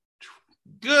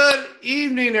Good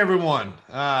evening, everyone.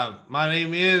 My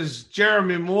name is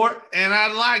Jeremy Moore, and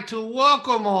I'd like to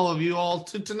welcome all of you all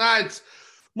to tonight's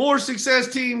More Success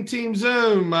Team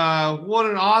Zoom. What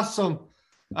an awesome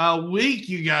week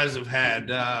you guys have had.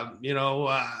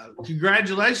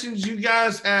 Congratulations. You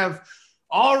guys have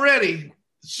already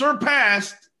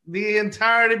surpassed the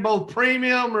entirety, both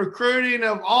premium recruiting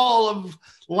of all of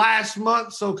last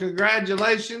month. So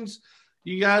congratulations.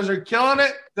 You guys are killing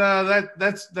it.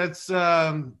 That's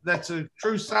a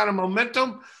true sign of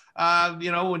momentum. When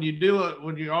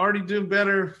you already do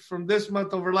better from this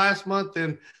month over last month,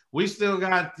 then we still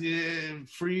got,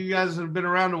 for you guys that have been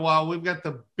around a while, we've got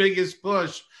the biggest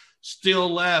push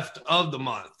still left of the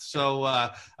month. So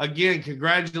again,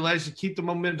 congratulations. Keep the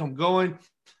momentum going.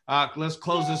 Let's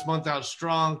close this month out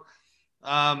strong.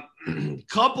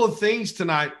 Couple of things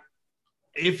tonight.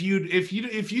 If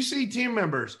you see team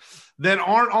members that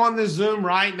aren't on the Zoom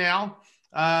right now,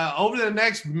 over the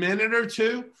next minute or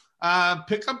two,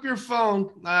 pick up your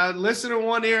phone, listen in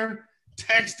one ear,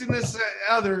 text in this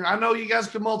other. I know you guys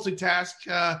can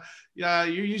multitask. You're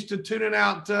used to tuning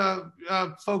out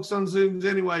folks on Zooms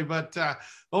anyway, but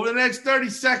over the next 30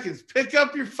 seconds, pick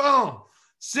up your phone.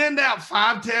 Send out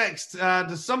 5 texts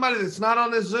to somebody that's not on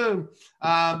the Zoom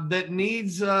that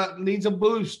needs a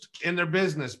boost in their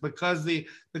business, because the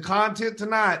content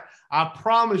tonight, I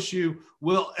promise you,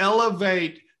 will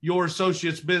elevate your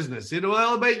associate's business. It'll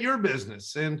elevate your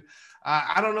business. And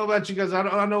I don't know about you guys.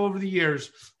 I know over the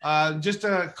years, just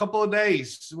a couple of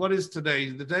days. What is today?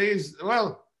 The day is,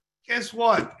 well, guess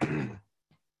what?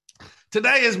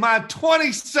 Today is my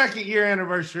 22nd year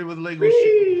anniversary with Legal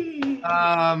Shield.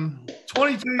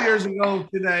 22 years ago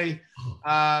today,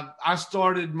 I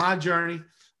started my journey.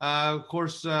 Of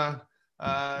course,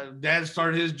 Dad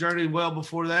started his journey well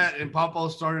before that, and Papa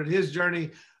started his journey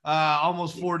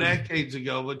almost 4 decades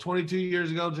ago. But 22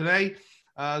 years ago today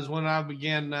is when I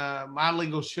began my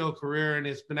Legal Shield career, and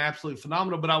it's been absolutely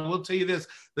phenomenal. But I will tell you this,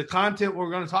 the content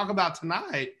we're going to talk about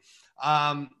tonight,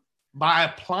 by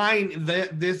applying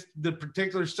the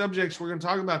particular subjects we're going to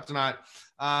talk about tonight,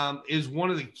 is one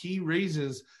of the key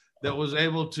reasons that was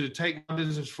able to take my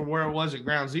business from where it was at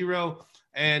ground zero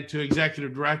and to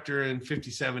executive director in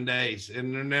 57 days,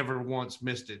 and never once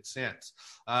missed it since.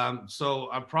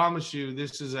 So I promise you,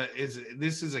 this is a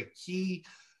key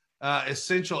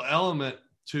essential element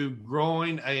to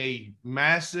growing a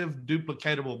massive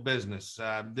duplicatable business.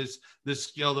 This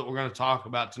skill that we're going to talk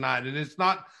about tonight, and it's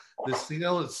not the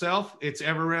skill itself; it's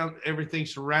everything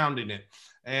surrounding it.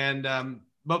 And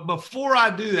but before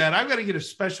I do that, I've got to get a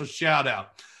special shout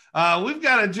out. We've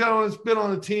got a gentleman that's been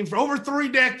on the team for over 3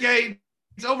 decades.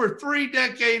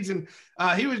 And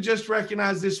he was just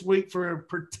recognized this week for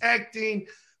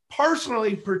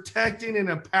personally protecting and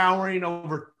empowering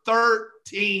over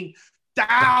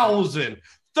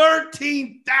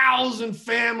 13,000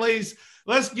 families.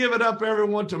 Let's give it up,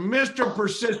 everyone, to Mr.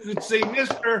 Persistency,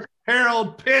 Mr.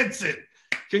 Harold Pinson.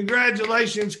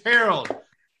 Congratulations, Harold.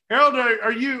 Harold,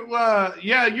 are you,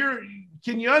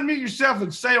 can you unmute yourself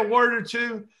and say a word or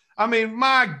two? I mean,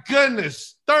 my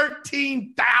goodness,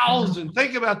 13,000.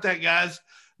 Think about that, guys.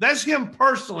 That's him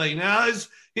personally. Now,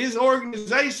 his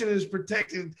organization is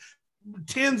protected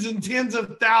tens and tens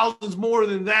of thousands more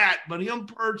than that, but him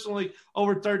personally,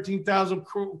 over 13,000.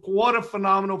 What a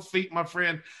phenomenal feat, my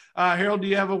friend. Harold, do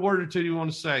you have a word or two you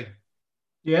want to say?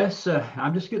 Yes,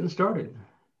 I'm just getting started.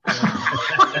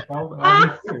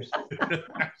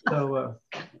 So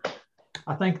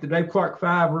I think the Dave Clark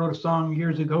Five wrote a song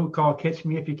years ago called "Catch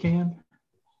Me If You Can."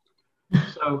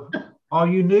 So all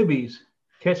you newbies,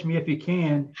 catch me if you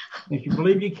can. If you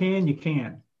believe you can, you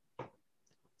can.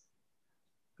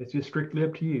 It's just strictly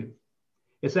up to you.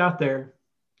 It's out there.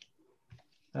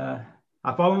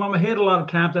 I've fallen on my head a lot of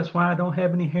times. That's why I don't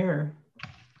have any hair.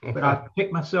 But I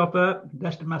picked myself up,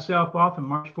 dusted myself off, and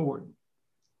marched forward.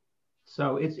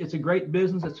 So it's a great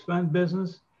business. It's a fun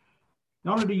business.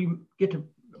 Not only do you get to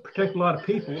protect a lot of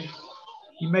people,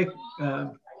 you meet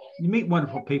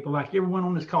wonderful people like everyone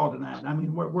on this call tonight. I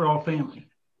mean, we're all family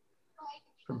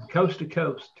from coast to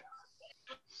coast.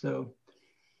 So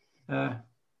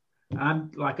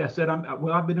I'm, like I said,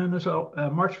 I've been doing this.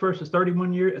 March 1st is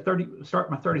 31 years. Start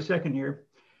my 32nd year,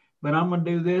 but I'm going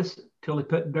to do this till they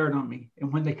put dirt on me.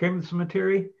 And when they carry me to the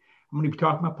cemetery, I'm going to be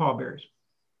talking about pallbearers.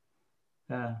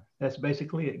 That's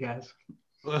basically it, guys.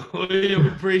 Well, we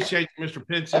appreciate you, Mr.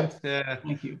 Pinson.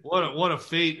 Thank you. What a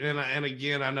feat. And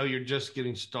again, I know you're just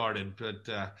getting started, but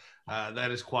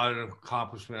that is quite an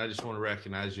accomplishment. I just want to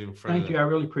recognize you in front Thank you. I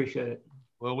really appreciate it.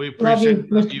 Well, we appreciate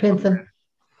Mr. Pinson.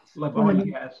 Love all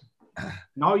you guys.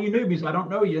 And all you newbies, I don't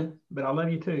know you, but I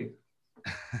love you too.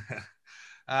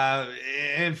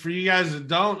 And for you guys that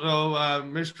don't know,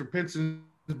 Mr. Penson's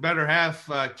better half,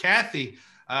 Kathy,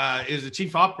 is the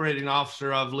chief operating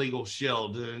officer of Legal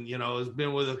Shield, and has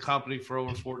been with the company for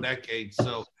over 4 decades.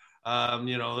 So,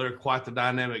 they're quite the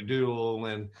dynamic duo,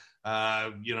 and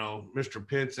Mr.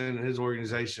 Penson and his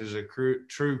organization is a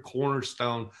true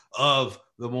cornerstone of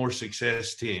the More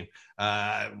Success team.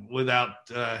 Without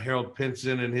Harold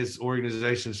Penson and his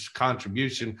organization's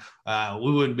contribution,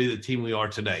 we wouldn't be the team we are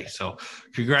today. So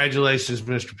congratulations,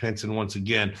 Mr. Penson, once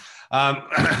again.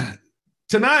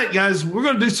 Tonight, guys, we're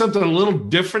going to do something a little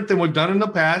different than we've done in the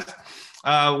past.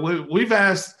 We've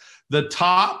asked the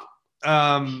top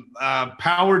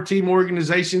power team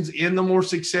organizations in the More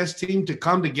Success team to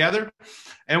come together,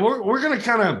 and we're going to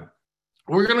kind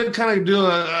of do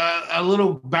a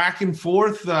little back and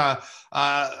forth.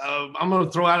 I'm going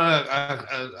to throw out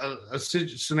a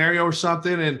scenario or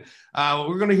something, and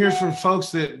we're going to hear from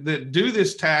folks that do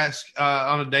this task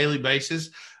on a daily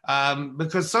basis,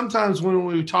 because sometimes when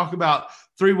we talk about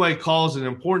three-way calls and the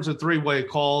importance of three-way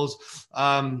calls,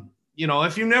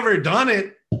 if you've never done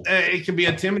it, it can be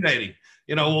intimidating.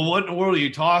 Well, what in the world are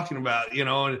you talking about?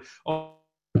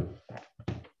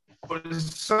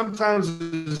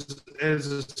 Sometimes as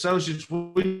associates,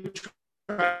 we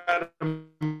try to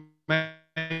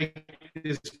make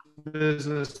this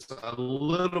business a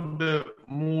little bit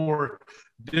more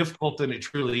difficult than it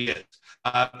truly is,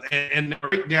 and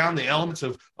break down the elements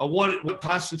of what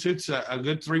constitutes a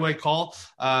good three-way call.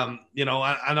 I know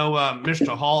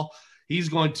Mr. Hall, he's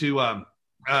going to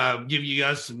give you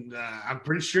guys some, I'm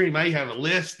pretty sure he may have a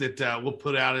list that we'll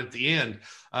put out at the end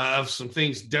of some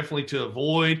things definitely to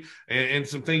avoid and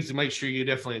some things to make sure you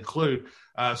definitely include.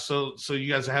 So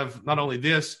you guys have not only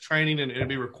this training and it'll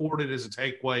be recorded as a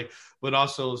takeaway, but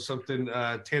also something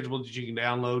tangible that you can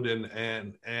download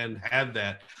and have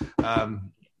that,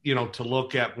 to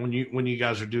look at when you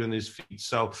guys are doing these feeds.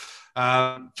 So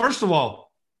first of all,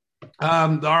 I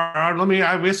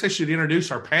guess I should introduce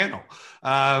our panel.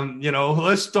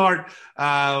 Let's start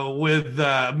with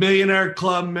Millionaire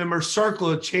Club member, Circle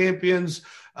of Champions,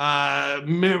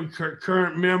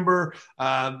 current member.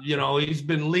 He's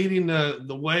been leading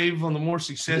the wave on the More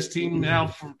Success team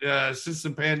now since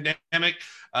the pandemic.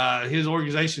 His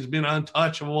organization has been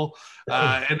untouchable,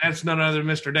 and that's none other than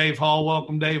Mr. Dave Hall.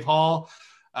 Welcome, Dave Hall.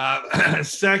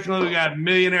 Secondly, we got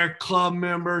Millionaire Club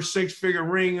member, six-figure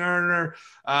ring earner,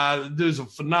 does some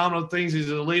phenomenal things. He's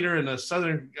a leader in the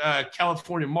Southern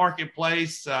California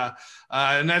marketplace,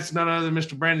 and that's none other than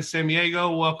Mr. Brandon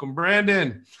Samiego. Welcome,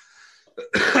 Brandon.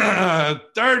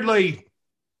 Thirdly,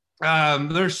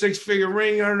 they're six-figure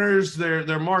ring earners.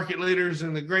 They're market leaders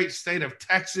in the great state of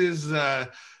Texas.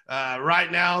 Right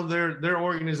now, their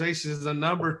organization is the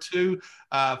number 2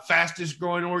 fastest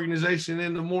growing organization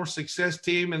in the More Success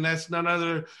team, and that's none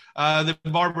other than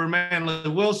Barbara Manley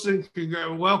Wilson.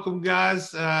 Welcome,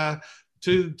 guys, to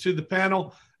the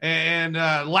panel. And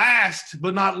last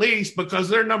but not least, because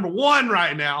they're number 1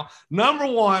 right now, number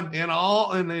 1 in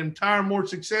the entire More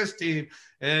Success team,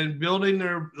 and building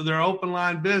their open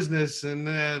line business, and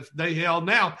they hail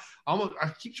now.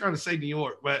 I keep trying to say New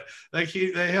York, but they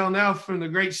hail now from the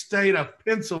great state of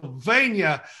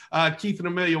Pennsylvania. Keith and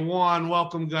Amelia Wan,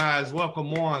 welcome, guys.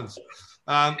 Welcome, Wans.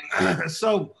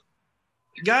 So,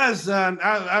 guys,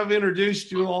 I've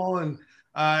introduced you all, and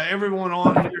everyone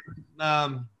on here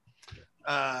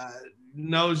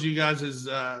knows you guys as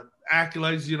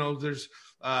accolades. There's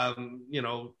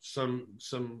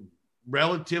some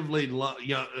relatively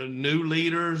new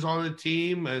leaders on the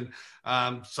team, and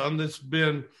some that's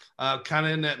been kind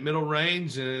of in that middle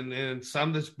range, and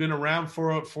some that's been around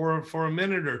for a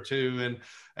minute or two,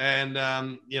 and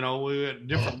we had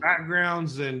different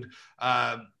backgrounds and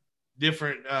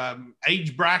different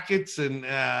age brackets and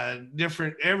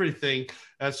different everything.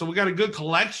 So we got a good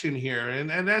collection here,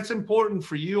 and that's important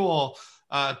for you all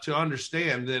to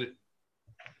understand that,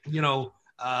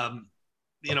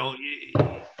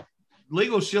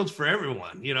 Legal Shield's for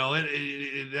everyone.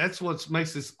 That's what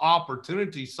makes this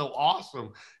opportunity so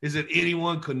awesome, is that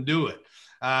anyone can do it.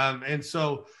 And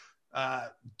so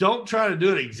don't try to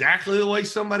do it exactly the way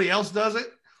somebody else does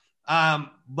it,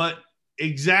 but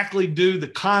exactly do the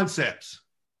concepts.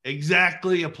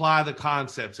 Exactly apply the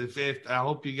concepts. I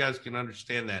hope you guys can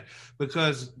understand that,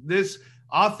 because this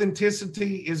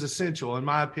authenticity is essential, in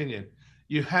my opinion.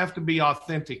 You have to be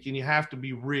authentic, and you have to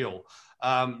be real.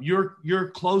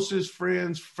 Your closest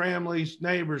friends, families,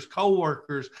 neighbors,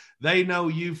 coworkers, they know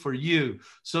you for you.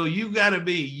 So you got to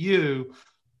be you,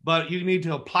 but you need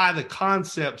to apply the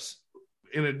concepts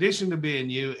in addition to being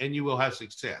you, and you will have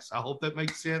success. I hope that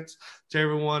makes sense to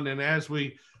everyone. And as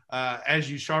we as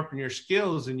you sharpen your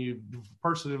skills and you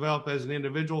personally develop as an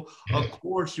individual, of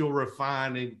course you'll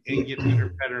refine and get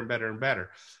better and better and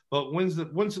better. But when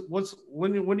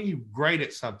are you great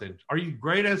at something? Are you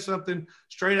great at something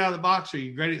straight out of the box? Or are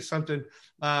you great at something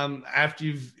after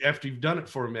you've done it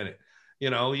for a minute?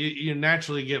 You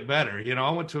naturally get better.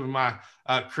 I went to my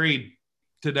Creed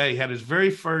today, had his very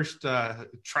first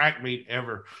track meet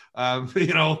ever, and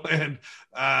it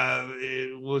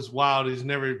was wild. He's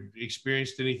never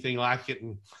experienced anything like it.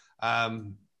 And,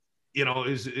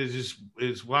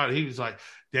 it's wild. He was like,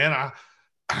 Dad,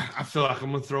 I feel like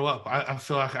I'm going to throw up. I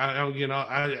feel like I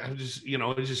just,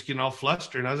 it's just getting all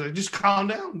flustered. And I was like, just calm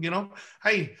down,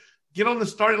 hey, get on the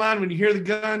starting line. When you hear the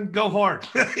gun, go hard,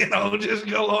 just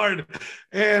go hard.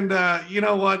 And you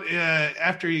know what,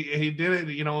 after he did it,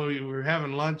 we were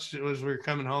having lunch. We were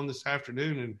coming home this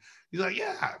afternoon, and he's like,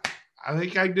 yeah, I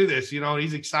think I can do this.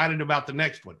 He's excited about the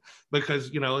next one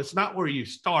because, it's not where you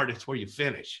start, it's where you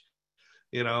finish.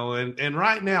 And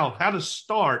right now, how to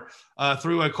start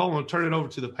three-way call, and turn it over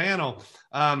to the panel.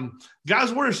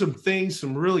 Guys, what are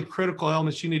some really critical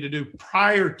elements you need to do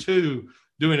prior to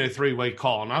doing a three-way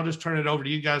call? And I'll just turn it over to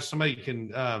you guys. Somebody can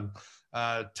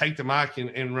take the mic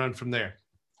and run from there.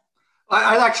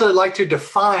 I'd actually like to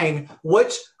define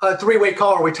which three-way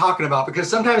call are we talking about, because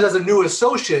sometimes as a new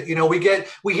associate,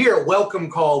 we hear a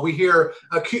welcome call, we hear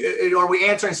are we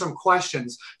answering some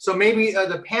questions? So maybe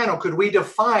the panel, could we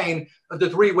define the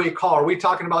three-way call? Are we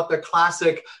talking about the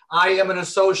classic, I am an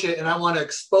associate and I want to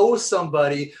expose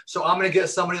somebody, so I'm going to get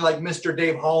somebody like Mr.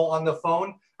 Dave Hall on the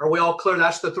phone? Are we all clear?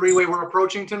 That's the three-way we're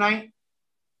approaching tonight?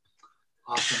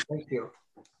 Awesome. Thank you.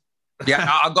 Yeah,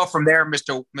 I'll go from there,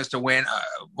 Mr.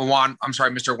 Juan. I'm sorry,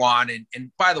 Mr. Juan. And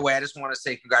by the way, I just want to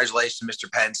say congratulations to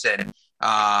Mr. Penson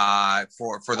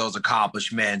for those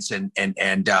accomplishments, and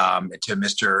to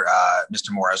Mr.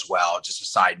 Moore as well. Just a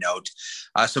side note.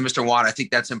 So, Mr. Juan, I think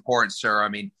that's important, sir. I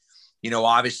mean,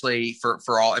 obviously for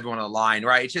everyone on the line,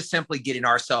 right? It's just simply getting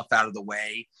ourselves out of the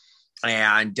way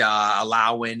and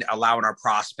allowing our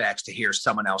prospects to hear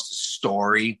someone else's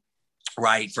story,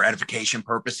 right, for edification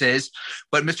purposes.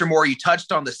 But Mr. Moore, you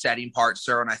touched on the setting part,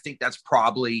 sir, and I think that's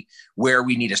probably where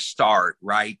we need to start,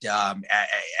 right?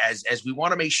 As we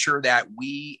want to make sure that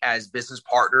we as business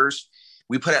partners,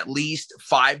 we put at least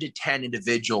 5 to 10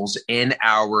 individuals in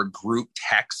our group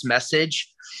text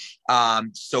message,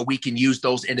 so we can use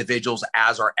those individuals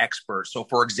as our experts. So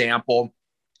for example,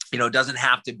 it doesn't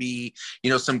have to be,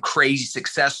 some crazy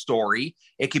success story.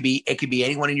 It could be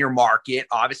anyone in your market.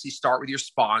 Obviously, start with your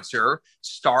sponsor.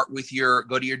 Go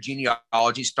to your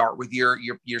genealogy. Start with your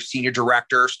senior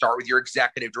director. Start with your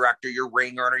executive director, your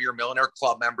ring earner, your millionaire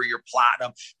club member, your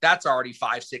platinum. That's already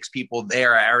 5, 6 people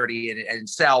there already in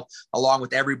itself, along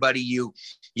with everybody you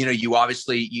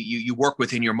obviously you work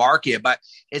with in your market. But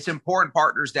it's important,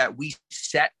 partners, that we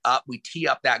tee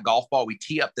up that golf ball. We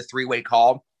tee up the three-way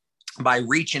call by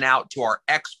reaching out to our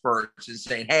experts and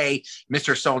saying, hey,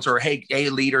 Mr. So-and-so, or hey,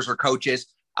 leaders or coaches,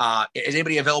 is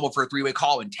anybody available for a three-way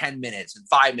call in 10 minutes, in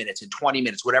 5 minutes, in 20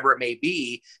 minutes, whatever it may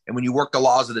be? And when you work the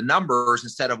laws of the numbers,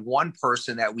 instead of one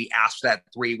person that we ask for that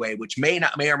three-way, which may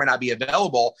or may not be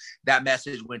available, that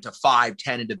message went to 5,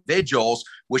 10 individuals,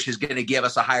 which is going to give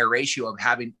us a higher ratio of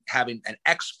having an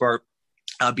expert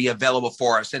be available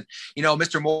for us. And,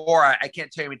 Mr. Moore, I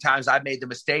can't tell you how many times I've made the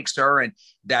mistake, sir, and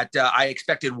that I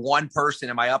expected one person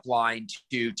in my upline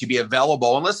to be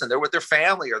available. And listen, they're with their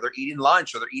family, or they're eating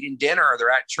lunch, or they're eating dinner, or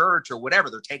they're at church, or whatever.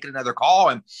 They're taking another call.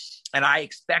 And I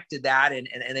expected that, and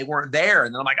they weren't there.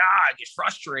 And then I'm like, I get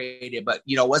frustrated, but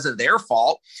it wasn't their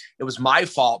fault. It was my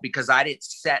fault, because I didn't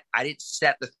set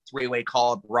the three-way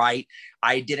call up right.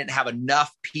 I didn't have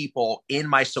enough people in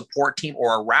my support team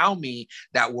or around me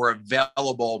that were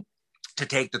available to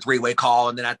take the three-way call.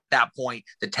 And then at that point,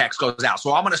 the text goes out.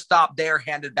 So I'm going to stop there,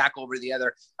 hand it back over to the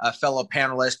other fellow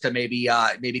panelists to maybe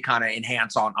kind of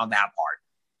enhance on that part.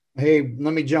 Hey,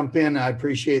 let me jump in. I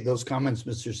appreciate those comments,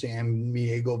 Mr. Sam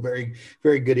Miego. Very,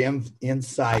 very good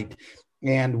insight.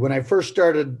 And when I first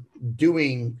started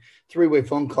doing three-way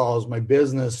phone calls, my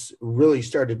business really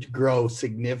started to grow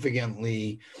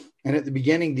significantly. And at the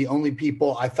beginning, the only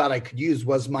people I thought I could use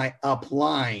was my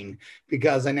upline,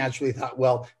 because I naturally thought,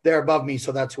 well, they're above me,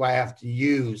 so that's who I have to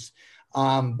use.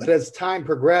 But as time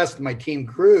progressed, my team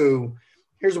grew.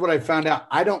 Here's what I found out.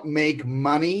 I don't make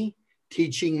money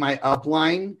teaching my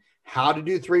upline how to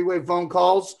do three-way phone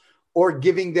calls or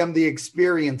giving them the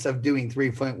experience of doing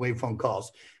three-way phone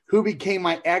calls. Who became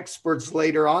my experts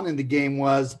later on in the game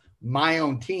was my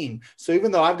own team. So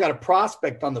even though I've got a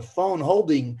prospect on the phone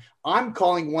holding, I'm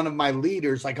calling one of my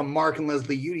leaders, like a Mark and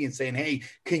Leslie Udy, and saying, hey,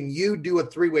 can you do a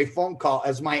three-way phone call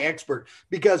as my expert?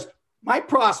 Because My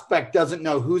prospect doesn't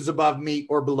know who's above me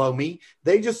or below me.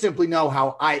 They just simply know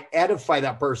how I edify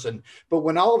that person. But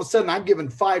when all of a sudden I'm giving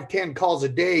 5-10 calls a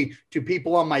day to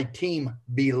people on my team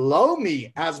below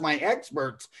me as my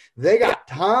experts, they got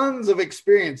tons of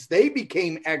experience. They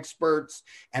became experts,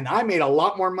 and I made a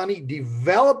lot more money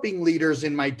developing leaders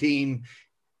in my team.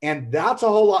 And that's a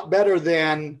whole lot better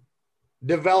than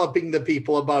developing the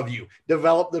people above you.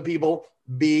 Develop the people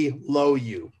below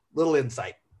you. Little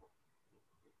insight.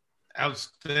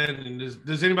 Outstanding.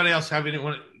 Does anybody else have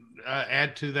anyone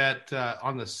add to that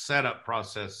on the setup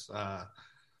process?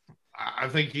 I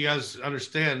think you guys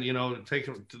understand, take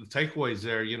to the takeaways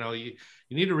there. You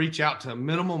need to reach out to a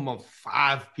minimum of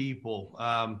 5 people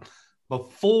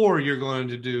before you're going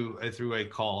to do a three-way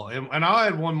call. And I'll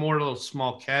add one more little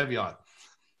small caveat.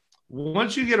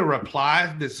 Once you get a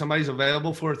reply that somebody's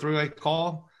available for a three-way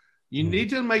call, you need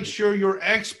to make sure your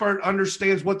expert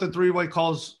understands what the three-way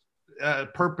call's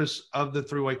purpose of the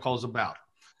three-way call is about.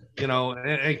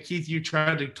 And Keith, you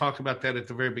tried to talk about that at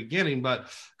the very beginning,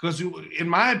 but because in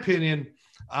my opinion,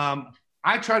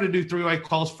 I try to do three-way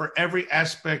calls for every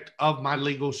aspect of my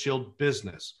Legal Shield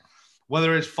business,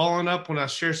 whether it's following up when I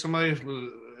share somebody's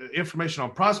information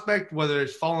on prospect, whether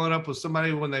it's following up with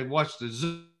somebody when they watch the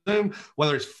Zoom,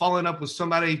 whether it's following up with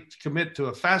somebody to commit to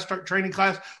a fast start training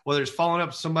class, whether it's following up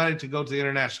with somebody to go to the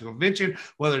international convention,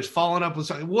 whether it's following up with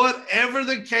somebody, whatever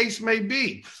the case may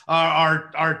be.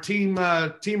 Our team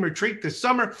retreat this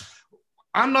summer,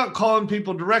 I'm not calling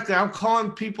people directly. I'm calling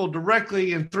people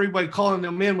directly and three-way calling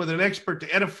them in with an expert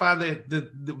to edify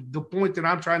the point that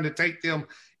I'm trying to take them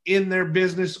in their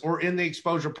business or in the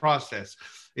exposure process.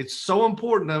 It's so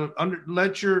important to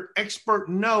let your expert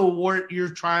know what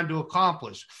you're trying to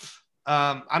accomplish.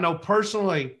 I know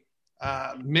personally,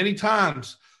 many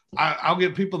times I'll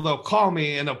get people, they'll call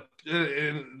me and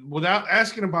without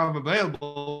asking if I'm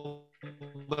available,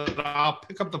 but I'll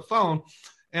pick up the phone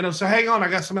and they'll say, hang on, I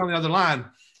got somebody on the other line.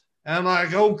 And I'm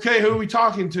like, okay, who are we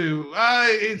talking to?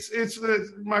 It's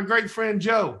my great friend,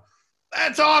 Joe.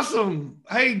 That's awesome.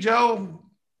 Hey, Joe.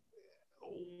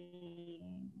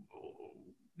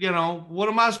 What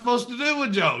am I supposed to do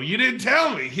with Joe? You didn't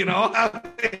tell me,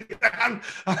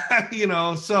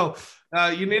 so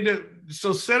you need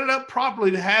to set it up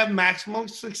properly to have maximum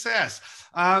success.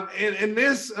 And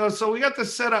this, so we got the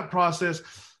setup process.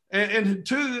 And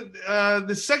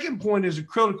the second point is a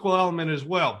critical element as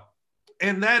well.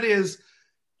 And that is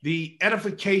the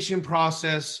edification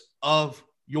process of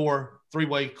your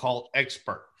three-way call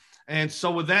expert. And so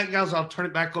with that, guys, I'll turn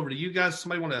it back over to you guys.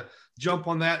 Somebody want to jump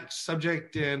on that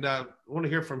subject, and I want to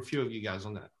hear from a few of you guys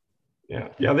on that.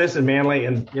 Yeah, this is Manley,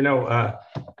 and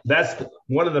that's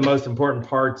one of the most important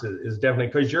parts is definitely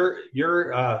because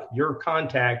your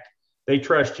contact, they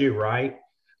trust you, right?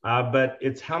 But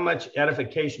it's how much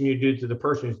edification you do to the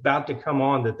person who's about to come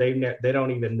on that they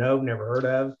don't even know, never heard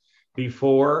of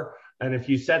before. And if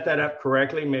you set that up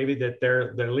correctly, maybe that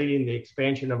they're leading the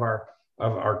expansion of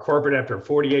our corporate after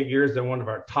 48 years. They're one of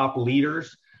our top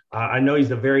leaders. I know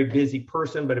he's a very busy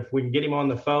person, but if we can get him on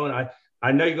the phone,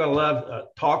 I know you're going to love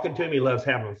talking to him. He loves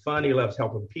having fun. He loves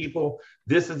helping people.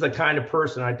 This is the kind of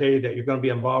person, I tell you, that you're going to be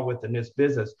involved with in this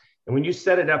business. And when you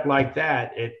set it up like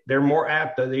that, they're more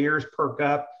apt, the ears perk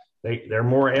up. They're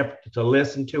more apt to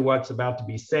listen to what's about to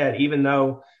be said, even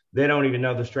though they don't even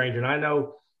know the stranger. And I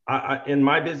know in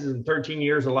my business in 13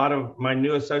 years, a lot of my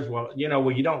new associates, you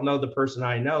don't know the person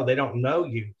I know. They don't know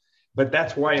you. But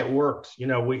that's why it works. They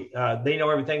know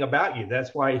everything about you.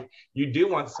 That's why you do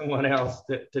want someone else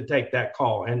to take that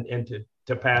call and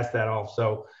to pass that off.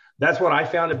 So that's what I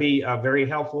found to be very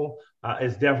helpful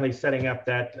is definitely setting up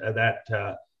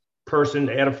that person,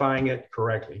 edifying them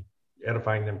correctly.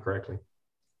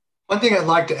 One thing I'd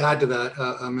like to add to that,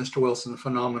 Mr. Wilson,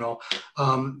 phenomenal.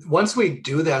 Once we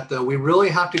do that, though, we really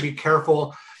have to be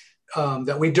careful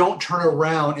that we don't turn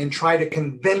around and try to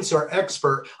convince our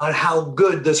expert on how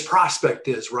good this prospect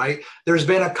is, right? There's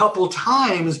been a couple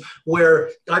times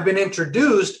where I've been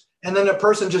introduced and then a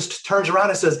person just turns around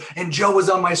and says, and Joe was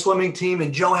on my swimming team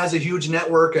and Joe has a huge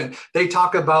network. And they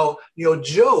talk about,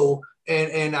 Joe.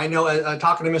 And I know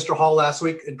talking to Mr. Hall last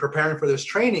week and preparing for this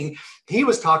training, he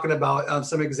was talking about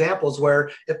some examples where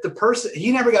if the person,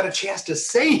 he never got a chance to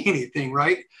say anything,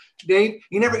 right, Dave?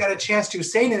 You never got a chance to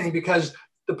say anything because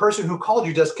the person who called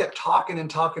you just kept talking and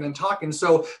talking and talking.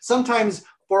 So sometimes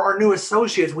for our new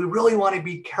associates, we really want to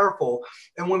be careful.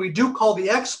 And when we do call the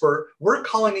expert, we're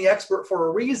calling the expert for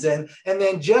a reason. And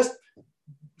then just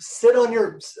sit on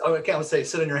your, I can't say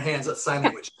sit on your hands, that's sign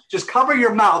language. Just cover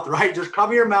your mouth, right? Just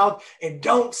cover your mouth and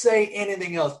don't say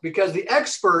anything else because the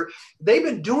expert, they've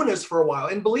been doing this for a while.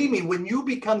 And believe me, when you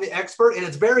become the expert, and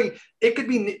it could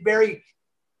be very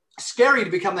scary to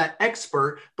become that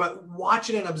expert, but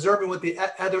watching and observing what the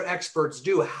other experts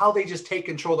do, how they just take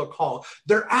control of the call.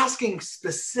 They're asking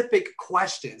specific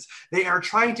questions. They are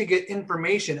trying to get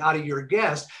information out of your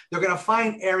guest. They're going to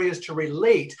find areas to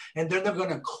relate, and then they're going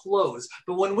to close.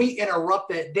 But when we interrupt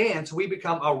that dance, we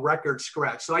become a record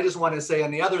scratch. So I just want to say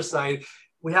on the other side,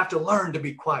 we have to learn to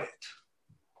be quiet.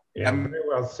 Yeah, very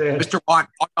well said. Mr. Watt,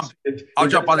 I'll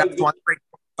jump on that one.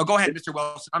 Oh, go ahead, Mr.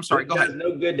 Wilson. I'm sorry. Go ahead. It's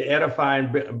no good to edify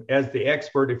as the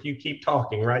expert if you keep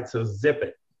talking, right? So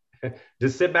zip it.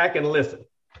 Just sit back and listen.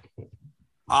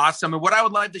 Awesome. And what I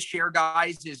would like to share,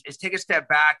 guys, is take a step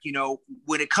back. You know,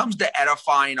 when it comes to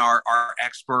edifying our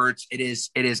experts, it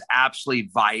is absolutely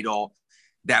vital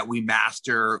that we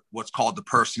master what's called the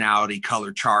personality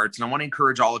color charts. And I want to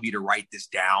encourage all of you to write this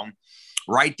down.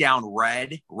 Write down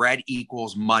red. Red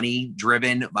equals money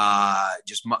driven,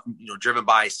 driven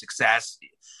by success.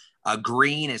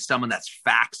 Green is someone that's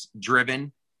facts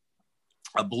driven.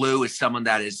 A blue is someone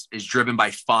that is driven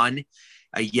by fun.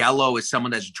 A yellow is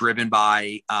someone that's driven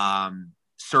by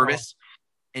service.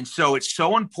 And so it's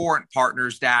so important,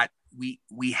 partners, that we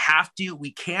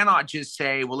cannot just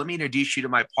say, well, let me introduce you to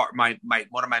my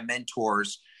one of my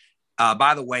mentors.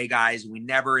 By the way, guys, we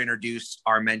never introduce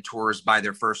our mentors by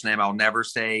their first name. I'll never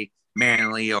say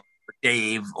Manley or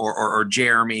Dave or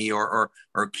Jeremy or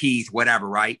Keith, whatever,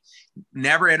 right?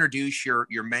 Never introduce your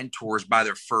mentors by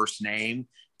their first name,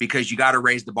 because you got to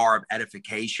raise the bar of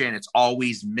edification. It's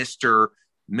always Mr.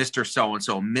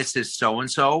 So-and-so, Mrs.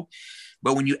 So-and-so.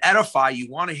 But when you edify, you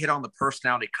want to hit on the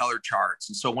personality color charts.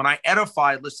 And so when I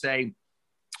edify, let's say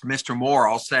Mr. Moore,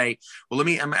 I'll say, well,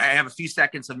 I have a few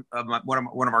seconds of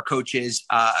one of our coaches'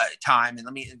 time, and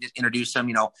let me just introduce him.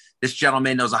 You know, this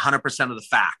gentleman knows 100% of the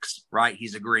facts, right?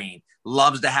 He's a green,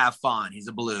 loves to have fun. He's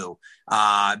a blue.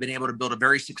 Been able to build a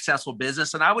very successful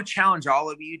business. And I would challenge all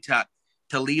of you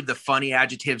to leave the funny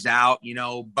adjectives out, you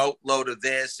know, boatload of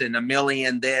this and a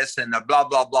million this and the blah,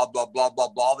 blah, blah, blah, blah, blah,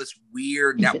 blah, this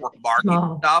weird network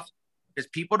marketing stuff, because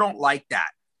people don't like that.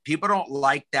 People don't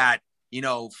like that, you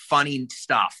know, funny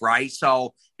stuff, right?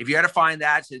 So if you had to find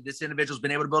that, so this individual's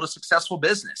been able to build a successful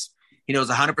business. He knows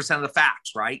 100% of the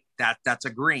facts, right? That's a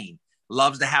green.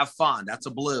 Loves to have fun. That's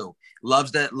a blue.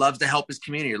 Loves to help his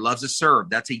community. Loves to serve.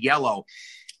 That's a yellow.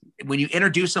 When you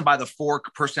introduce them by the 4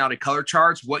 personality color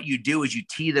charts, what you do is you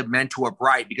tee the mentor up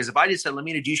right. Because if I just said, let me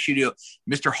introduce you to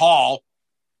Mr. Hall,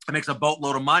 who makes a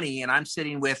boatload of money, and I'm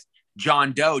sitting with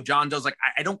John Doe. John Doe's like,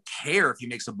 I don't care if he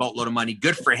makes a boatload of money.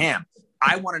 Good for him.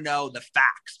 I want to know the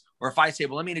facts. Or if I say,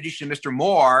 well, let me introduce you to Mr.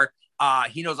 Moore,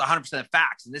 he knows 100% of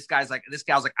facts. And this gal's like,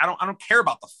 I don't care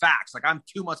about the facts. Like, I'm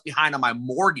 2 months behind on my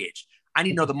mortgage. I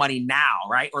need to know the money now,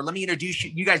 right? Or let me introduce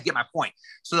you. You guys get my point.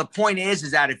 So the point is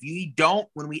that if you don't,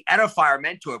 when we edify our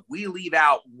mentor, if we leave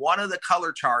out one of the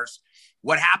color charts,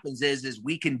 what happens is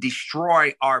we can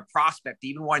destroy our prospect,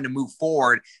 even wanting to move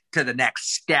forward to the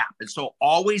next step. And so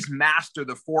always master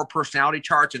the 4 personality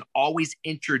charts and always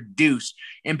introduce,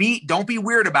 and don't be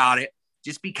weird about it.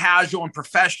 Just be casual and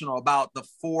professional about the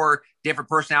 4 different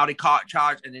personality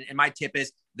charts. And my tip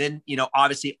is, then, you know,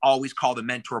 obviously always call the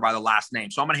mentor by the last name.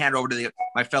 So I'm going to hand over to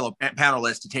my fellow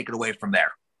panelists to take it away from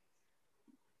there.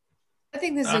 I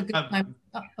think this is a good time.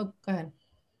 Go ahead.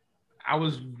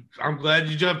 I'm glad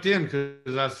you jumped in,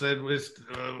 because I said,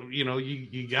 you know,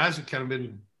 you guys have kind of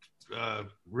been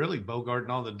really bogarting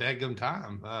all the daggum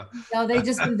time. No, they've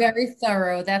just been very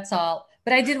thorough. That's all.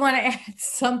 But I did want to add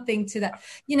something to that,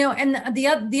 you know, and the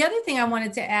other thing I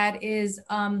wanted to add is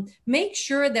make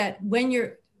sure that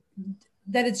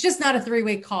that it's just not a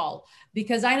 3-way call,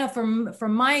 because I know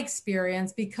from my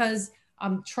experience, because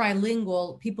I'm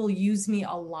trilingual, people use me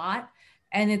a lot.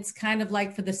 And it's kind of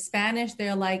like for the Spanish,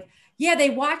 they're like, yeah,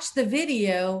 they watched the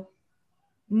video.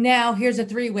 Now here's a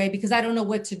 3-way, because I don't know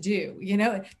what to do. You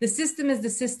know, the system is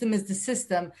the system is the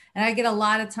system. And I get a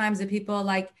lot of times that people are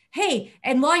like, hey,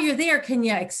 and while you're there, can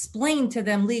you explain to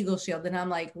them Legal Shield? And I'm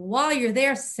like, while you're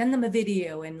there, send them a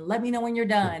video and let me know when you're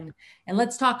done. And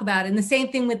let's talk about it. And the same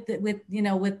thing with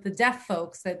the deaf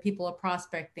folks that people are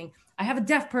prospecting. I have a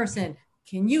deaf person.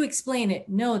 Can you explain it?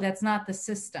 No, that's not the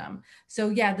system. So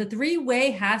yeah, the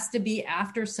 3-way has to be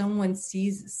after someone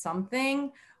sees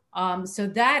something. So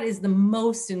that is the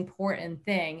most important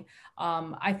thing.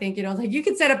 I think, you know, like you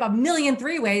could set up a million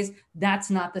 3-ways. That's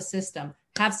not the system.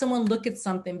 Have someone look at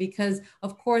something, because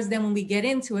of course, then when we get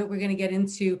into it, we're going to get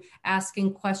into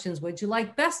asking questions. What'd you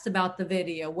like best about the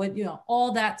video? What, you know,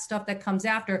 all that stuff that comes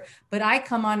after. But I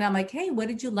come on and I'm like, hey, what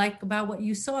did you like about what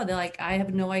you saw? They're like, I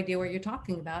have no idea what you're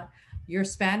talking about. You're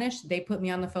Spanish. They put me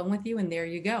on the phone with you, and there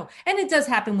you go. And it does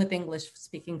happen with English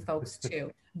speaking folks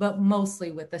too, but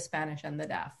mostly with the Spanish and the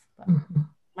deaf.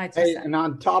 My 2 Hey, cents. and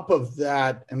on top of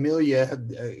that, Amelia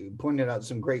had pointed out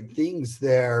some great things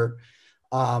there.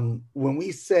 When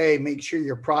we say make sure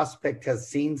your prospect has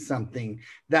seen something,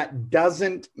 that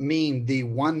doesn't mean the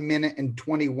 1 minute and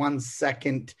 21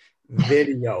 second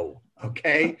video.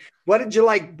 Okay. What did you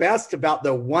like best about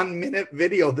the 1 minute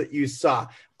video that you saw?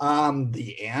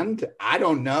 The end? I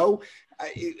don't know.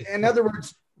 In other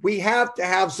words, we have to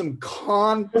have some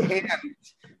content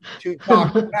to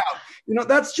talk about.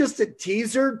 That's just a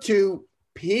teaser to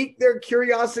pique their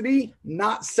curiosity,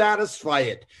 not satisfy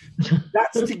it.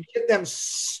 That's to get them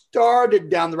started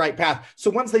down the right path.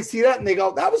 So once they see that and they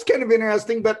go, that was kind of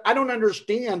interesting, but I don't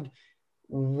understand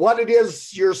what it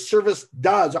is your service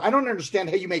does. I don't understand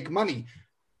how you make money.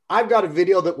 I've got a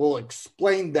video that will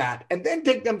explain that, and then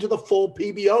take them to the full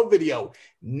PBO video.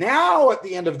 Now, at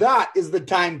the end of that is the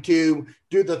time to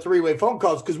do the three-way phone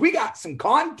calls, because we got some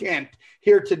content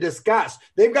here to discuss.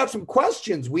 They've got some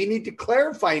questions we need to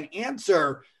clarify and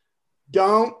answer.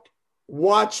 Don't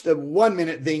watch the 1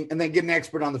 minute thing and then get an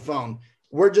expert on the phone.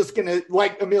 We're just going to,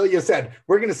 like Amelia said,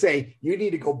 we're going to say, you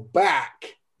need to go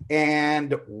back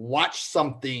and watch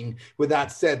something with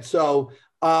that said. So,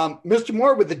 Mr.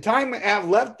 Moore, with the time I have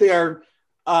left there,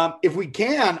 if we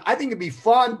can, I think it'd be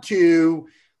fun to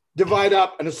divide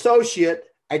up an associate,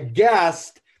 a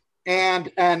guest,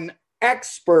 and an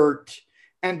expert,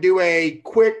 and do a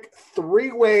quick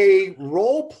three-way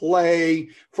role play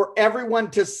for everyone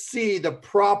to see the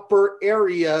proper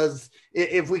areas,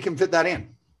 if we can fit that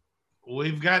in.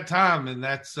 We've got time, and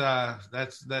that's our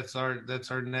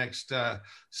next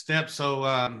step. So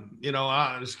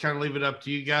I'll just kind of leave it up to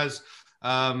you guys.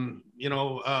 Barbara,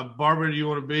 do you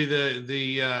want to be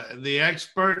the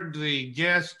expert, the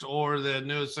guest, or the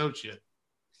new associate?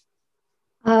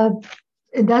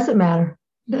 It doesn't matter.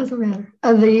 It doesn't matter.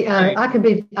 I could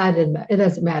be. It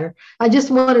doesn't matter. I just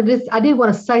wanted this. I did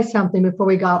want to say something before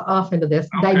we got off into this.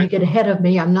 Okay. Dave, you get ahead of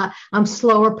me. I'm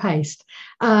slower paced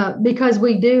because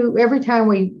we do every time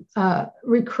we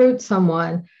recruit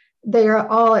someone. They are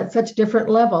all at such different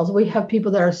levels. We have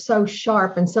people that are so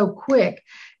sharp and so quick,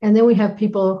 and then we have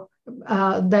people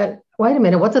that. Wait a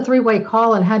minute. What's a three-way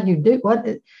call, and how do you do what?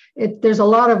 There's a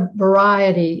lot of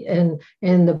variety in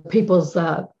the people's.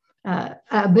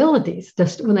 Abilities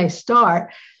just when they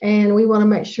start, and we want to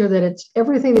make sure that it's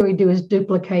everything that we do is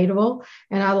duplicatable.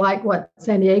 And I like what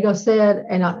San Diego said,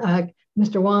 and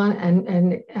Mr. Juan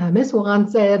and Miss Juan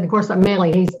said. Of course, I'm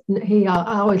Manley.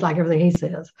 I always like everything he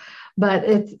says, but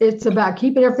it's about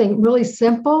keeping everything really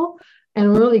simple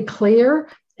and really clear.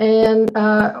 And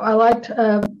I liked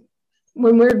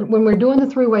when we're doing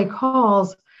the three-way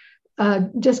calls,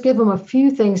 just give them a few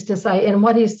things to say. And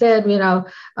what he said,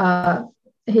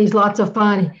 he's lots of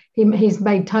fun. He's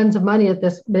made tons of money at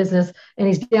this business, and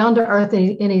he's down to earth,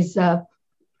 and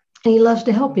he loves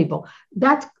to help people.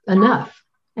 That's enough,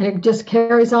 and it just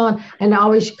carries on. And I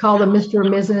always call them Mr. or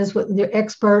Mrs. with the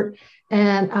expert,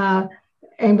 and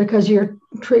because you're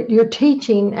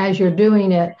teaching as you're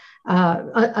doing it,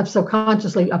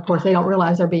 subconsciously. Of course, they don't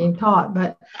realize they're being taught,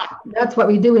 but that's what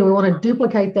we do, and we want to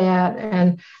duplicate that.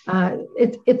 And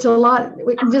it's a lot.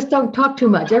 We just don't talk too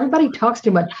much. Everybody talks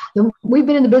too much. We've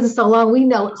been in the business so long, we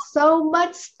know so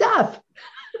much stuff.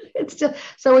 It's just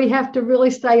so we have to really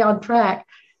stay on track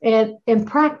and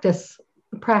practice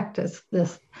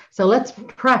this. So let's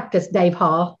practice, Dave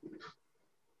Hall.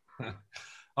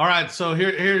 All right, so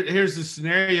here's the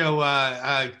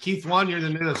scenario. Keith Juan, you're the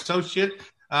new associate.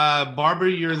 Barbara,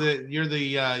 you're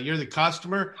the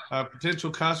customer,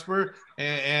 potential customer,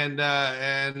 and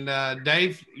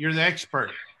Dave, you're the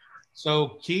expert.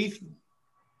 So Keith,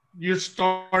 you're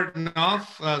starting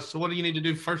off. So what do you need to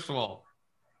do first of all?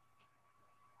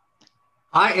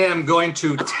 I am going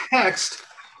to text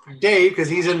Dave because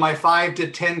he's in my 5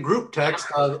 to 10 group text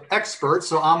of experts.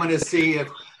 So I'm going to see if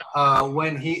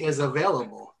when he is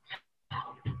available.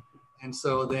 And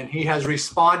so then he has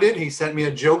responded. He sent me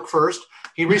a joke first.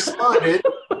 He responded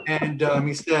and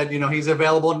he said, he's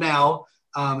available now.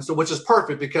 So which is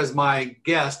perfect because my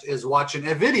guest is watching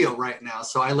a video right now.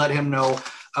 So I let him know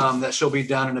that she'll be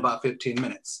done in about 15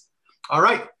 minutes. All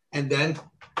right. And then.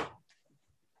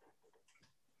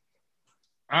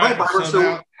 All right, Barbara.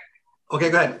 So okay,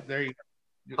 go ahead. There you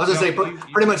go. I was going to say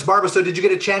pretty much, Barbara. So did you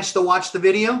get a chance to watch the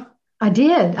video? I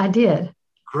did.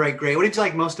 Great. What did you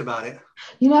like most about it?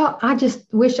 I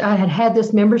just wish I had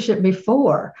this membership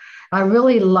before. I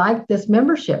really liked this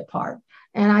membership part.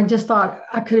 And I just thought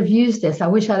I could have used this. I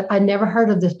wish I'd never heard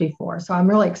of this before. So I'm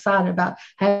really excited about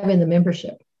having the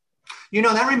membership.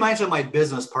 That reminds me of my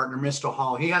business partner, Mr.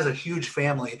 Hall. He has a huge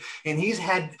family, and he's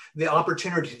had the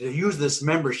opportunity to use this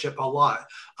membership a lot.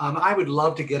 I would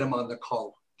love to get him on the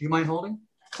call. Do you mind holding?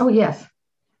 Oh, yes.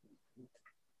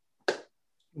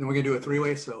 then we're going to do a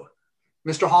three-way. So,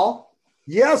 Mr. Hall?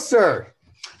 Yes, sir.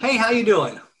 Hey, how you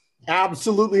doing?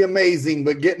 Absolutely amazing,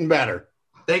 but getting better.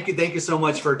 Thank you so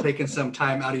much for taking some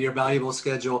time out of your valuable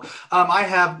schedule. I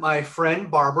have my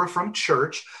friend Barbara from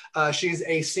church. She's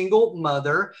a single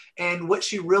mother, and what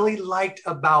she really liked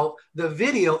about the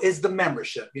video is the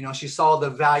membership. You know, she saw the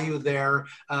value there.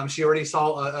 She already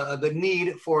saw the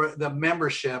need for the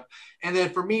membership. And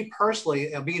then for me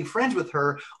personally, being friends with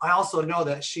her, I also know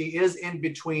that she is in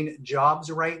between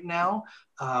jobs right now.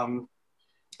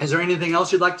 Is there anything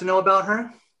else you'd like to know about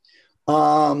her?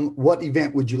 What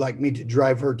event would you like me to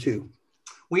drive her to?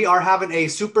 We are having a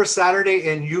Super Saturday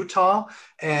in Utah,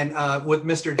 and with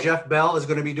Mr. Jeff Bell is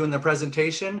going to be doing the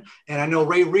presentation, and I know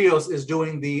Ray Rios is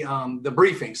doing the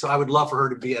briefing. So I would love for her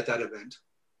to be at that event.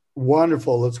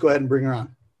 Wonderful. Let's go ahead and bring her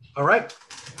on. All right.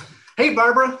 Hey,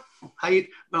 Barbara. How you?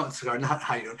 No, sorry, not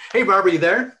how you doing. Hey, Barbara, you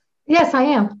there? Yes, I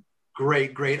am.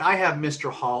 Great. I have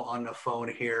Mr. Hall on the phone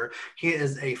here. He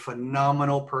is a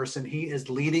phenomenal person. He is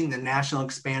leading the national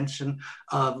expansion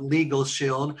of Legal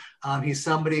Shield. He's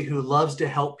somebody who loves to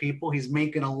help people. He's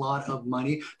making a lot of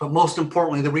money. But most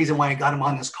importantly, the reason why I got him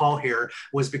on this call here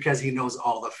was because he knows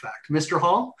all the facts. Mr.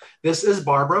 Hall, this is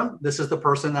Barbara. This is the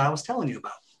person that I was telling you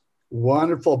about.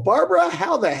 Wonderful. Barbara,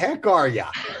 how the heck are you?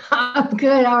 I'm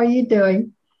good. How are you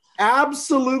doing?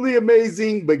 Absolutely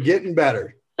amazing, but getting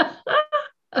better.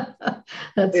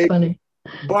 That's funny.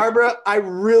 Barbara, I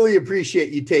really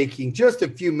appreciate you taking just a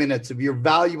few minutes of your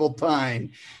valuable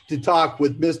time to talk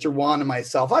with Mr. Juan and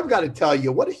myself. I've got to tell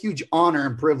you what a huge honor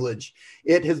and privilege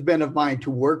it has been of mine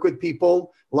to work with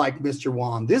people like Mr.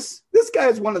 Juan. This guy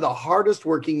is one of the hardest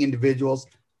working individuals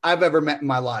I've ever met in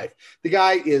my life. The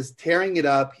guy is tearing it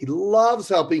up. He loves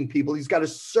helping people. He's got a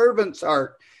servant's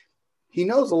heart. He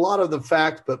knows a lot of the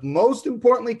facts, but most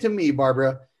importantly to me,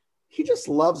 Barbara, he just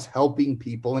loves helping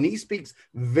people, and he speaks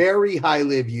very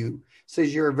highly of you.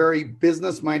 Says you're a very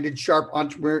business-minded, sharp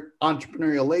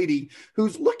entrepreneurial lady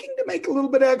who's looking to make a little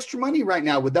bit of extra money right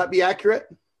now. Would that be accurate?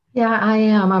 Yeah, I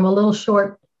am. I'm a little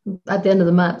short at the end of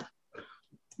the month.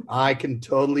 I can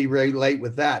totally relate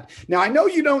with that. Now, I know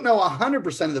you don't know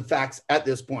 100% of the facts at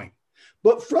this point,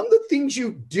 but from the things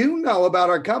you do know about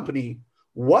our company,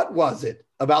 what was it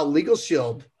about Legal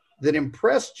Shield that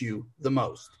impressed you the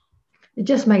most? It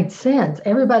just made sense.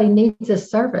 Everybody needs this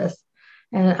service,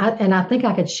 and I think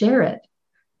I could share it.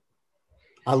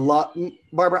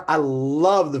 Barbara, I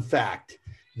love the fact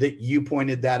that you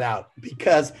pointed that out,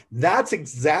 because that's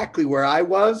exactly where I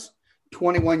was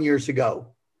 21 years ago.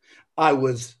 I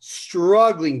was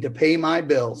struggling to pay my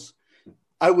bills.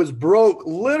 I was broke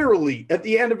literally at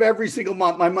the end of every single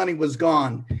month. My money was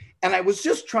gone, and I was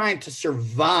just trying to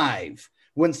survive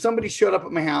when somebody showed up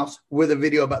at my house with a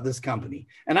video about this company.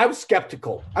 And I was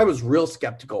skeptical. I was real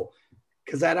skeptical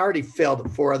because I'd already failed at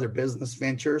 4 other business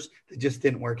ventures that just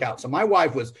didn't work out. So my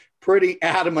wife was pretty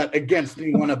adamant against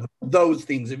any one of those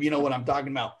things, if you know what I'm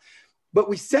talking about. But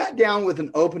we sat down with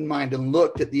an open mind and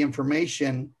looked at the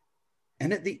information.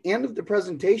 And at the end of the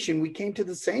presentation, we came to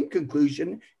the same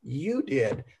conclusion you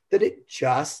did, that it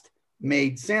just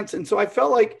made sense. And so I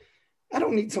felt like I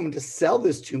don't need someone to sell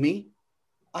this to me.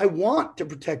 I want to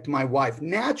protect my wife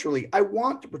naturally. I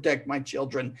want to protect my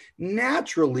children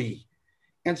naturally.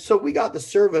 And so we got the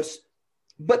service.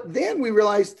 But then we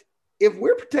realized, if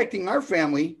we're protecting our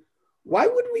family, why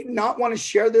would we not want to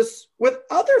share this with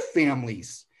other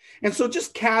families? And so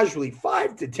just casually,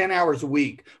 5 to 10 hours a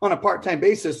week on a part-time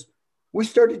basis, we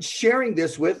started sharing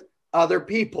this with other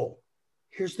people.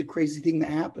 Here's the crazy thing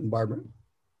that happened, Barbara.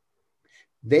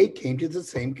 They came to the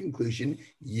same conclusion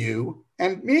you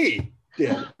and me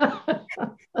did.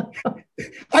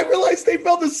 I realized they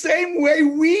felt the same way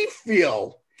we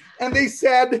feel. And they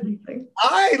said,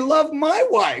 I love my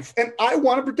wife and I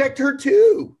want to protect her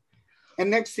too. And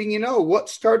next thing you know, what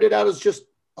started out as just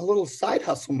a little side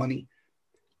hustle money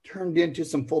turned into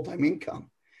some full-time income.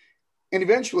 And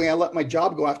eventually I let my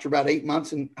job go after about 8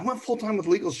 months, and I went full-time with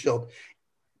Legal Shield.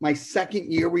 My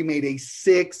second year, we made a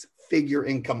 6-figure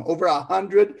income, over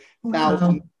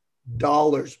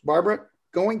 $100,000. Barbara,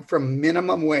 going from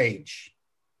minimum wage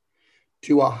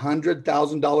to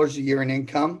 $100,000 a year in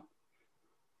income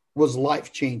was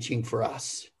life-changing for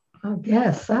us. I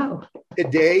guess so.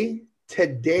 Today,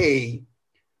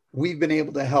 we've been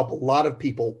able to help a lot of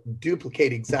people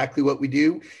duplicate exactly what we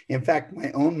do. In fact, my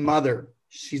own mother,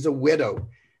 she's a widow,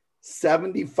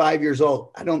 75 years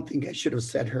old. I don't think I should have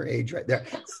said her age right there.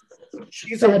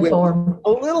 She's a widow, a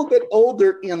little bit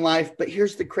older in life, but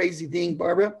here's the crazy thing,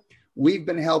 Barbara. We've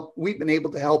been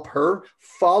able to help her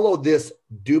follow this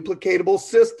duplicatable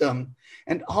system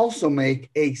and also make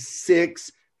a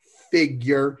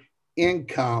 6-figure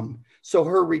income. So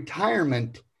her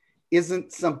retirement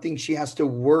isn't something she has to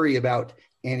worry about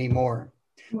anymore.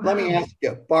 Wow. Let me ask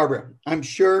you, Barbara, I'm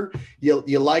sure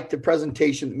you like the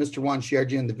presentation that Mr. Juan shared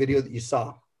you in the video that you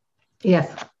saw. Yes.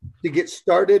 To get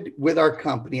started with our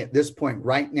company at this point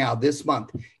right now, this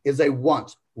month, is a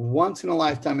once in a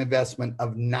lifetime investment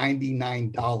of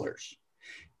 $99.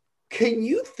 Can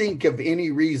you think of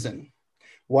any reason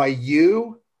why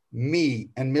you,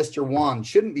 me, and Mr. Juan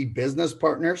shouldn't be business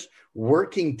partners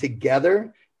working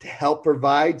together to help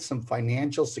provide some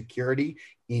financial security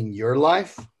in your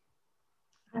life?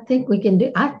 I think we can do.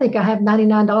 I think I have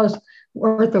 $99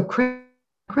 worth of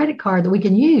credit card that we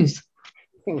can use.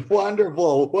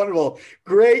 Wonderful.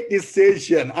 Great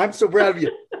decision. I'm so proud of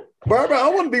you. Barbara, I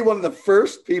want to be one of the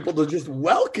first people to just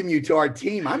welcome you to our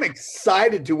team. I'm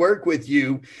excited to work with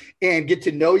you and get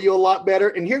to know you a lot better.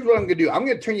 And here's what I'm going to do. I'm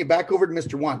going to turn you back over to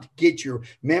Mr. Juan to get your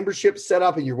membership set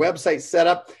up and your website set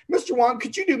up. Mr. Juan,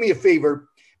 could you do me a favor?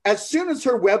 As soon as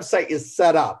her website is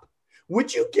set up,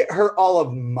 would you get her all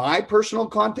of my personal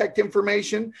contact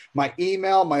information, my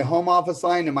email, my home office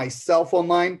line, and my cell phone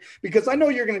line? Because I know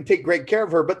you're going to take great care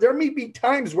of her, but there may be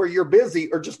times where you're busy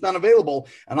or just unavailable.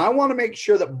 And I want to make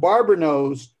sure that Barbara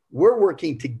knows we're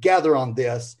working together on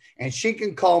this, and she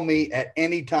can call me at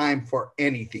any time for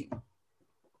anything.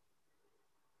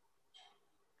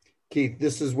 Keith,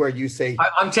 this is where you say...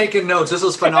 I'm taking notes. This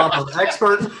is phenomenal.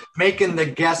 Experts making the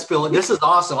guest feel. This is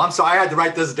awesome. I'm sorry. I had to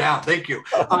write this down. Thank you.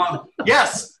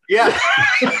 Yes. Yeah.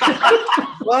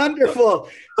 Wonderful.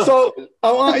 So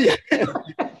I want you...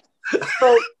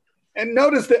 And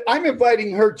notice that I'm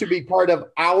inviting her to be part of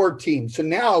our team. So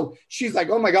now she's like,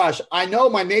 oh my gosh, I know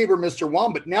my neighbor, Mr.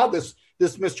 Juan, but now this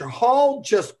Mr. Hall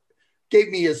just gave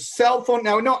me his cell phone.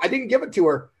 Now, no, I didn't give it to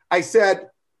her. I said,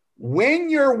 when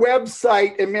your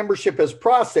website and membership is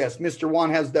processed, Mr.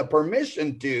 Juan has the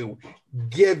permission to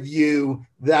give you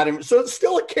that. So it's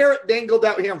still a carrot dangled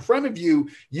out here in front of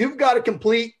you. You've got to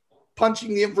complete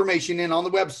punching the information in on the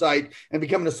website and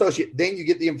become an associate. Then you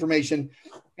get the information,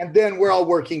 and then we're all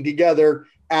working together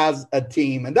as a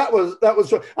team. And that was.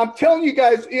 I'm telling you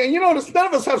guys. You notice none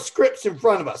of us have scripts in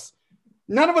front of us.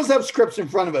 None of us have scripts in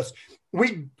front of us.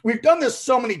 We've done this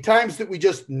so many times that we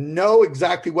just know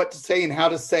exactly what to say and how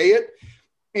to say it.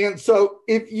 And so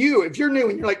if you're new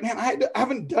and you're like, man, I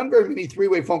haven't done very many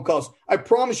three-way phone calls, I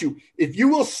promise you, if you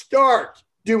will start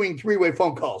doing three-way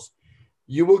phone calls,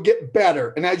 you will get better.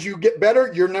 And as you get better,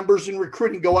 your numbers in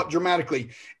recruiting go up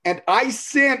dramatically. And I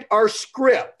sent our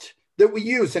script that we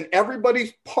use in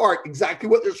everybody's part, exactly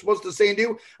what they're supposed to say and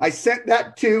do. I sent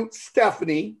that to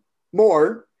Stephanie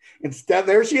Moore. Instead,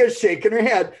 there she is shaking her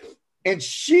head. And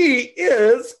she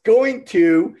is going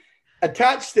to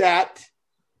attach that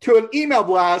to an email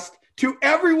blast to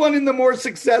everyone in the More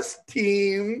Success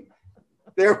team.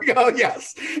 There we go.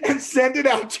 Yes. And send it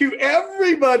out to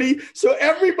everybody. So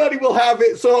everybody will have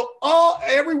it. So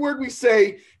every word we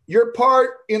say, your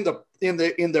part in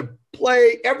the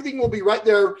play, everything will be right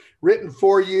there written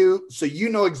for you. So you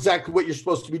know exactly what you're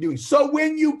supposed to be doing. So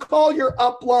when you call your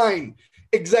upline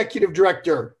executive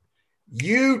director,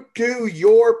 you do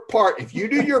your part. If you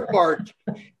do your part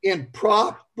in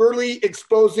properly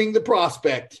exposing the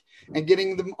prospect and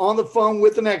getting them on the phone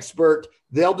with an expert,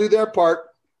 they'll do their part.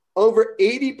 Over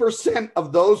 80%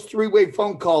 of those three-way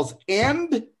phone calls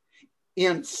end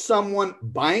in someone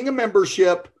buying a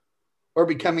membership or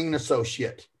becoming an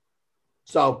associate.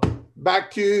 So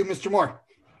back to Mr. Moore.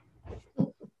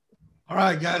 All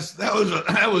right, guys, that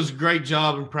was a great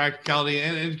job in practicality,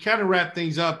 and it kind of wrapped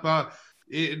things up.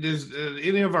 Does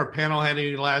any of our panel had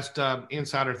any last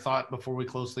insider thought before we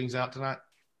close things out tonight?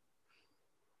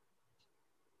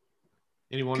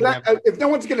 Anyone? If no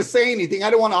one's going to say anything, I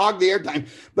don't want to hog the airtime,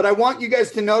 but I want you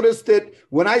guys to notice that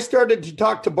when I started to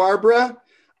talk to Barbara,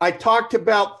 I talked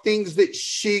about things that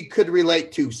she could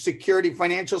relate to: security,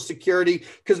 financial security,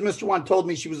 because Mr. Juan told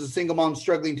me she was a single mom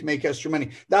struggling to make extra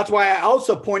money. That's why I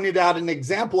also pointed out an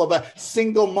example of a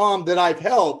single mom that I've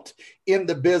helped in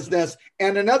the business.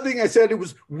 And another thing I said, it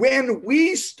was when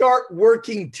we start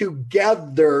working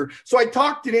together. So I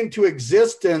talked it into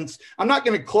existence. I'm not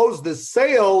going to close the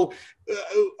sale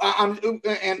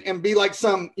and be like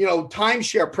some,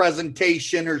 timeshare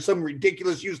presentation or some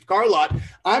ridiculous used car lot.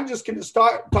 I'm just going to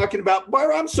start talking about,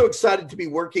 Barbara, I'm so excited to be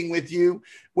working with you.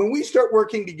 When we start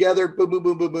working together, boom, boom,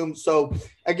 boom, boom, boom. So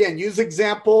again, use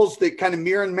examples that kind of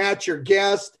mirror and match your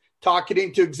guest, talk it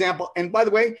into example. And by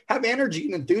the way, have energy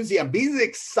and enthusiasm. Be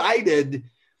excited.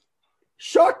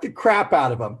 Shock the crap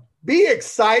out of them. Be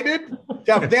excited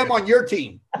to have them on your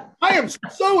team. I am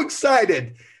so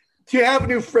excited to have a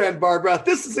new friend, Barbara.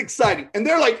 This is exciting. And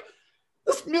they're like,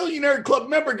 This Millionaire Club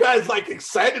member guy is like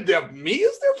excited to have me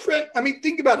as their friend. I mean,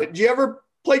 think about it. Did you ever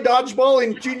play dodgeball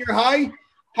in junior high?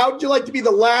 How would you like to be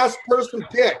the last person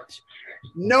picked?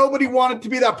 Nobody wanted to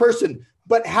be that person.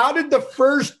 But how did the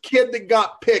first kid that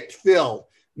got picked feel?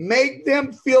 Make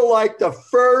them feel like the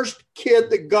first kid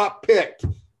that got picked.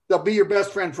 They'll be your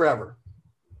best friend forever.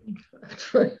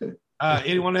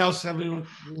 Anyone else have anyone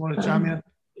want to chime in?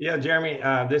 Yeah, Jeremy,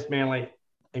 this Manley,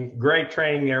 and great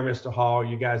training there, Mr. Hall.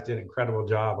 You guys did an incredible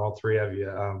job, all three of you.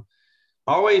 I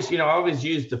always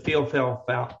use the feel,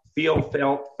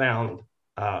 felt, found.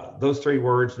 Those three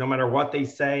words, no matter what they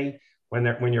say,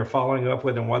 when you're following up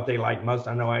with them, what they like most,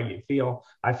 I know how you feel.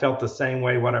 I felt the same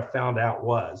way. What I found out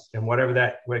was, and whatever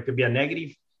it could be a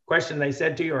negative question they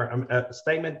said to you, or a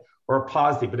statement, or a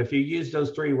positive. But if you use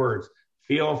those three words,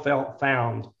 feel, felt,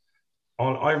 found,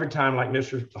 on every time, like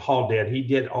Mr. Hall did, he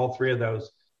did all three of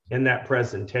those in that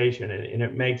presentation, and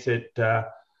it makes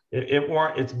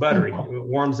it's buttery. It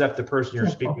warms up the person you're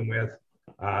speaking with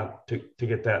to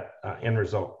get that end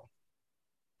result.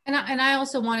 And I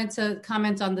also wanted to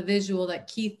comment on the visual that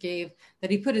Keith gave,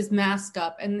 that he put his mask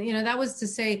up. And, that was to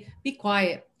say, be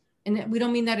quiet. And we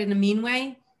don't mean that in a mean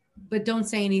way, but don't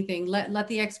say anything. Let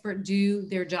the expert do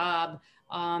their job.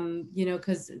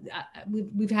 Because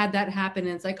we've had that happen.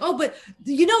 And it's like, oh, but,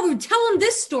 tell them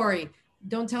this story.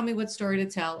 Don't tell me what story to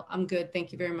tell. I'm good.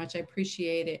 Thank you very much. I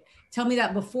appreciate it. Tell me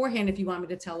that beforehand if you want me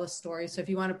to tell a story. So if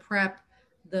you want to prep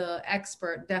the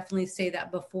expert, definitely say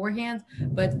that beforehand.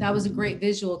 But that was a great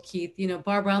visual, Keith.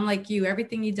 Barbara, unlike you,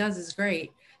 everything he does is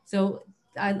great. So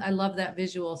I love that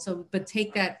visual. So, but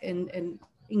take that and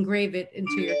engrave it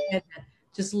into your head.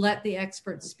 Just let the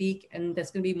expert speak, and that's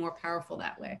going to be more powerful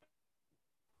that way.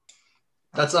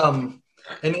 That's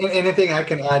and anything I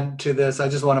can add to this, I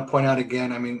just want to point out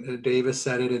again. I mean, Davis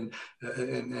said it,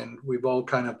 and we've all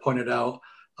kind of pointed out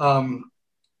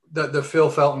the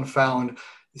feel, felt, and found.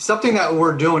 Something that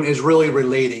we're doing is really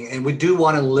relating, and we do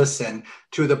want to listen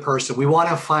to the person. We want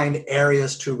to find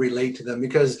areas to relate to them,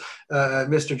 because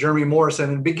Mr. Jeremy Morrison,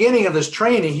 in the beginning of this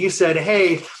training, he said,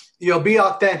 hey, be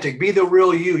authentic, be the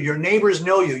real you. Your neighbors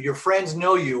know you, your friends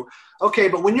know you. Okay,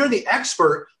 but when you're the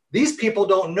expert, these people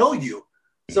don't know you.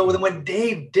 So when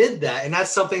Dave did that, and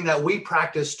that's something that we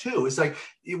practice too, it's like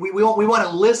we want to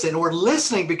listen. We're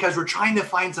listening because we're trying to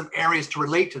find some areas to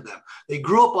relate to them. They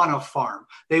grew up on a farm.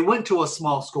 They went to a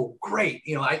small school. Great.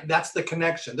 That's the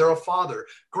connection. They're a father.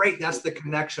 Great. That's the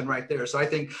connection right there. So I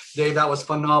think, Dave, that was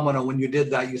phenomenal when you did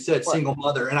that. You said single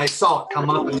mother, and I saw it come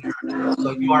up in there.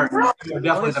 So you're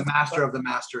definitely the master of the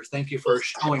masters. Thank you for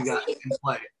showing that in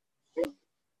play.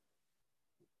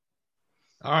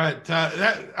 All right,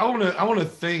 I want to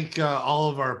thank all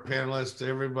of our panelists,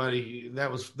 everybody. That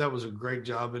was a great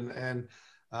job, and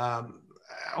I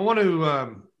want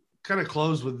to kind of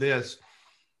close with this.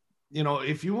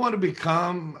 If you want to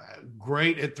become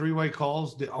great at three-way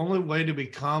calls, the only way to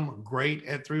become great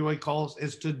at three-way calls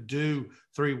is to do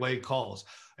three-way calls.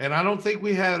 And I don't think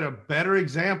we had a better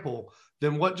example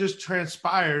than what just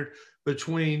transpired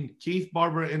between Keith,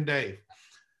 Barbara, and Dave.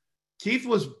 Keith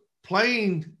was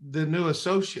playing the new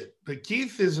associate, but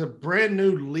Keith is a brand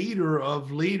new leader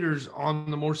of leaders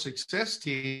on the More Success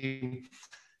team.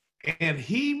 And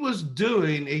he was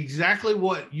doing exactly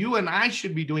what you and I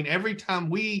should be doing every time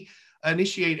we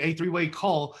initiate a three-way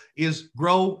call, is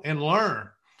grow and learn.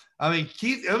 I mean,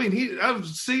 Keith,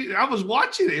 I was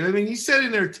watching it. I mean, he's sitting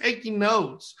there taking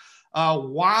notes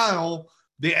while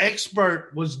the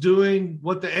expert was doing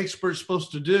what the expert's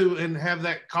supposed to do and have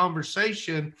that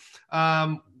conversation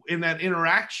in that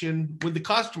interaction with the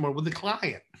customer, with the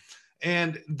client.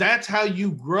 And that's how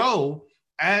you grow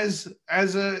as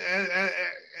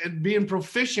being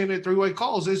proficient at three-way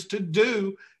calls, is to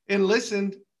do and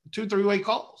listen to three-way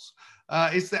calls.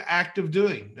 It's the act of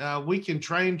doing. We can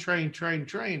train, but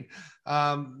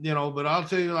I'll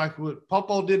tell you, like what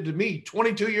Popo did to me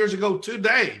 22 years ago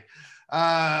today.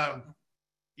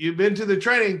 You've been to the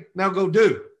training, now go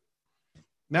do.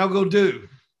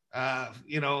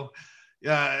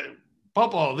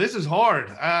 Popo, this is hard.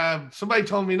 Somebody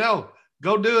told me no,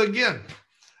 go do it again.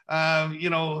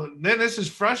 Then this is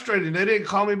frustrating. They didn't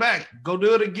call me back. Go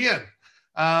do it again.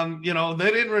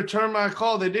 They didn't return my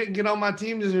call. They didn't get on my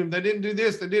team Zoom. They didn't do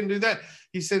this. They didn't do that.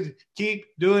 He said, keep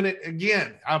doing it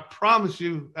again. I promise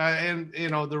you.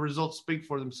 The results speak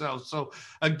for themselves. So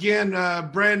again,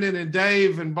 Brandon and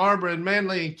Dave and Barbara and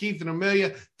Manley and Keith and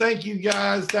Amelia, thank you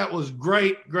guys. That was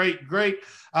great. We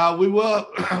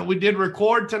did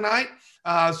record tonight.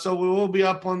 So we will be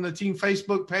up on the team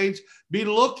Facebook page. Be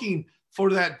looking for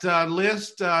that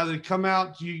list that come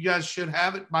out. You guys should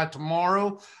have it by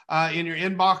tomorrow in your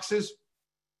inboxes.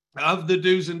 of the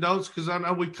do's and don'ts, because I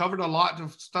know we covered a lot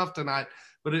of stuff tonight,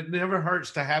 but it never hurts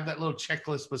to have that little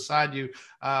checklist beside you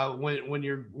when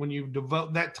you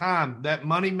devote that time, that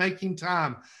money making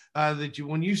time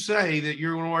when you say that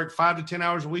you're going to work 5 to 10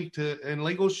 hours a week in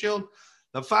Legal Shield,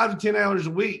 the 5 to 10 hours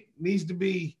a week needs to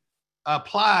be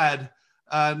applied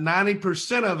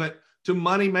 90% of it to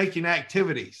money making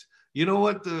activities. You know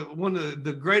what? One of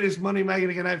the greatest money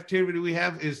making activity we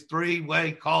have is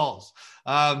three-way calls.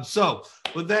 So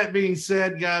with that being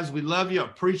said, guys, we love you.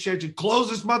 Appreciate you. Close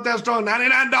this month out strong,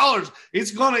 $99.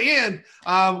 It's going to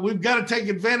end. We've got to take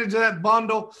advantage of that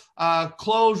bundle.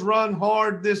 Close, run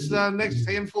hard this next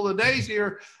handful of days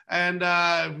here, and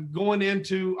going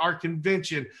into our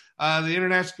convention. The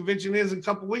international convention is in a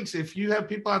couple weeks. If you have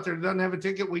people out there that doesn't have a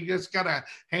ticket, we just got a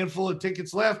handful of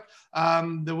tickets left.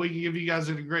 That we can give you guys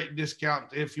at a great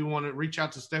discount if you want to reach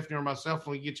out to Stephanie or myself,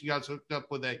 and we get you guys hooked up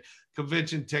with a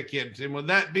convention ticket. And with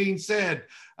that being said,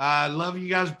 I love you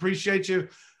guys. Appreciate you.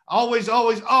 Always,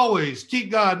 always, always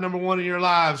keep God number one in your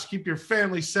lives. Keep your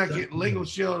family second. Legal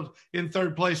Shield in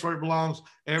third place where it belongs.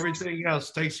 Everything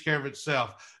else takes care of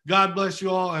itself. God bless you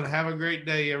all, and have a great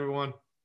day, everyone.